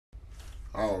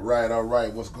All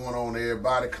right. What's going on,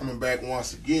 everybody? Coming back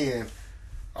once again.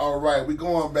 All right, we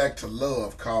going back to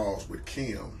Love Calls with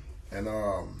Kim. And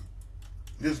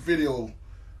this video,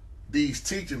 these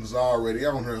teachings are already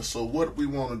on here. So what we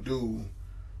want to do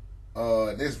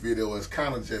in this video is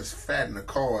kind of just fatten the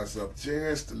chords up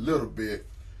just a little bit,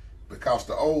 because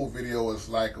the old video is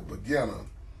like a beginner,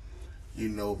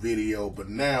 video. But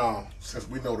now, since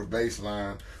we know the bass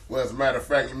line, well, as a matter of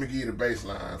fact, let me give you the bass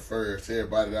line first.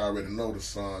 Everybody that already know the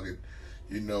song, it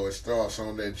starts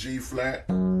on that G flat.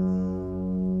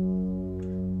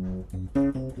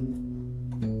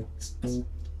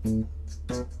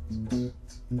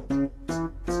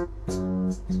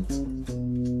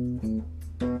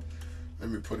 Let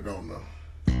me put it on the,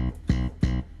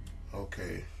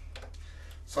 okay.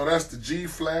 So that's the G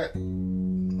flat.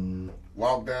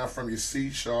 Walk down from your C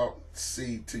sharp,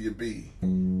 C to your B.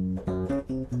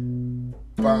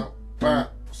 Bop,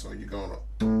 bop. So you're gonna,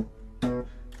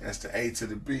 that's the A to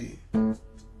the B.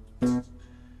 Boom,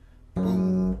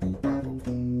 bop,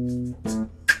 boom.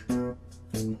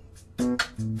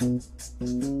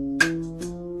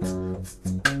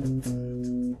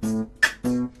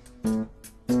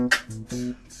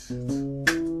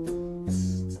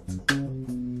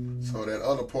 So that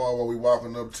other part where we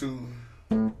walking up to,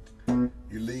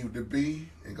 you leave the B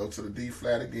and go to the D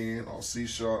flat again, or C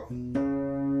sharp,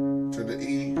 to the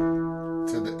E,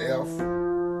 to the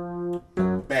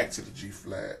F, back to the G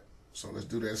flat. So let's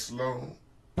do that slow.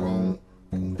 Boom,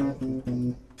 boom, boom, boom,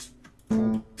 boom.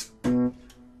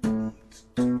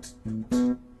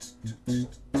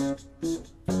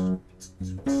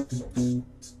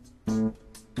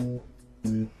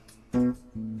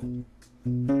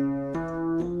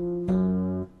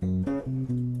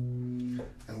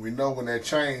 And we know when that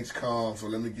change comes, so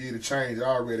let me give you the change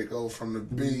already. It goes from the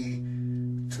B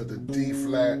to the D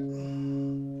flat,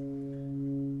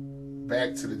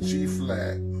 back to the G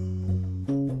flat.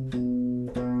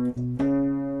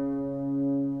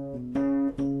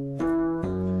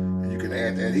 And you can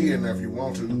add that E in there if you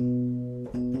want to.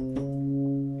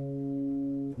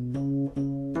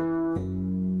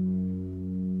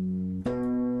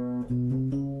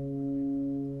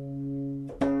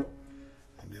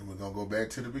 Go back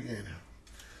to the beginning.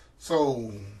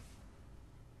 So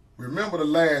remember the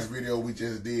last video we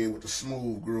just did with the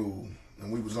smooth groove, and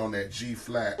we was on that G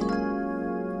flat.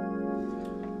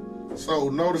 So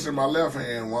notice in my left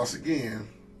hand, once again,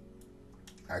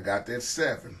 I got that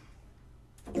 7.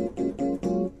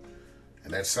 And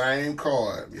that same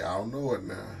chord, y'all know it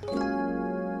now.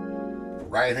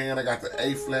 Right hand, I got the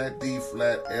A flat, D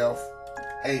flat, F,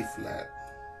 A flat.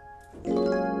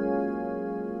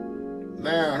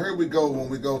 Now, here we go. When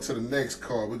we go to the next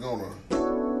chord, we're gonna,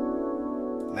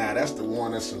 now that's the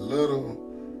one that's a little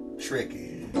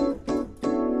tricky.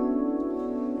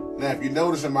 Now, if you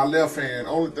notice in my left hand,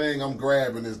 only thing I'm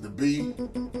grabbing is the B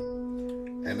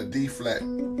and the D flat.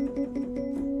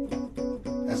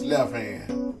 That's left hand.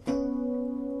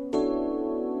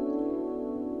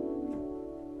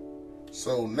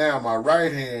 So now my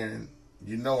right hand,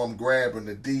 I'm grabbing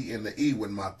the D and the E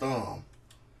with my thumb.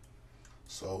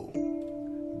 So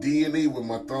D and E with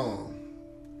my thumb.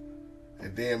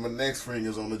 And then my next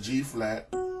finger's on the G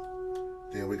flat.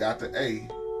 Then we got the A.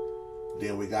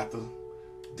 Then we got the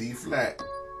D flat.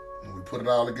 And we put it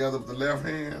all together with the left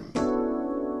hand.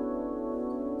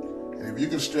 And if you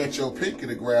can stretch your pinky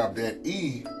to grab that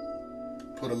E,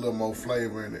 put a little more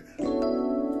flavor in it.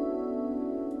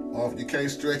 Or if you can't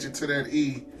stretch it to that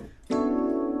E,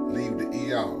 leave the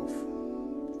E off.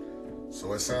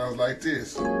 So it sounds like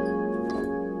this.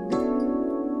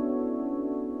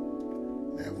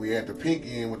 If we add the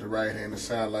pinky in with the right hand, it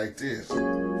sound like this.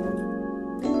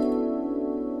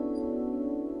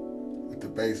 With the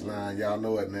bass line, y'all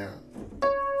know it now.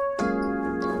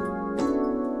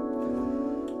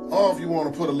 Or if you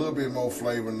want to put a little bit more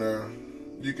flavor in there,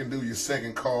 you can do your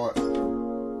second chord.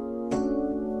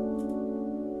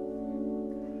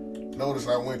 Notice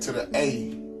I went to the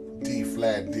A, D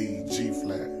flat, D, G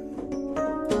flat.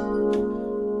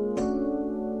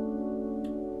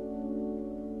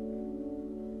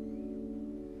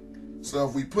 So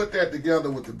if we put that together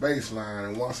with the bass line,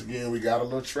 and once again we got a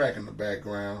little track in the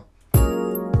background.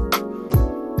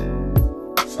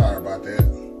 Sorry about that.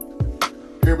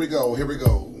 Here we go, here we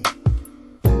go.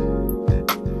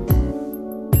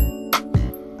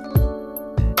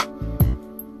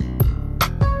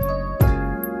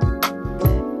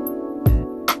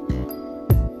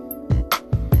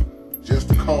 Just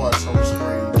the chords on the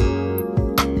screen.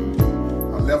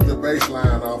 I left the bass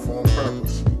line off on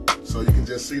purpose, so you can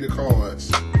just see the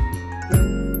chords.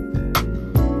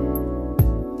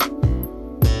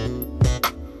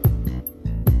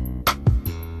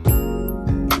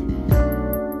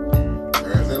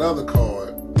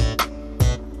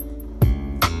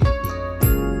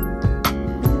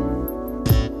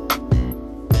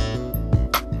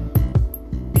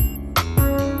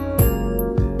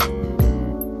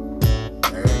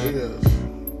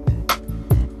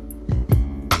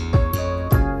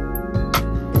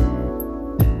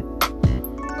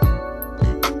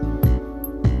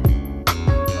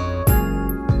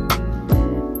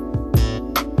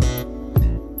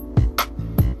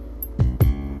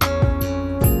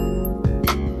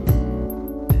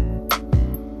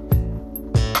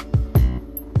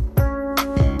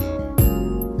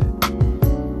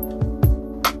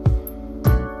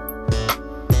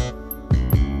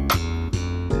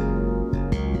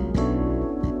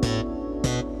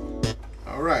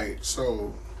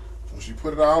 So when she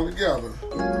put it all together,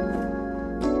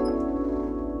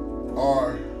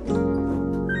 or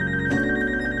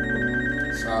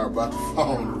sorry about the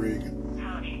phone ringing,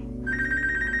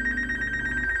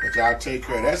 but y'all take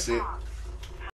care. That's it.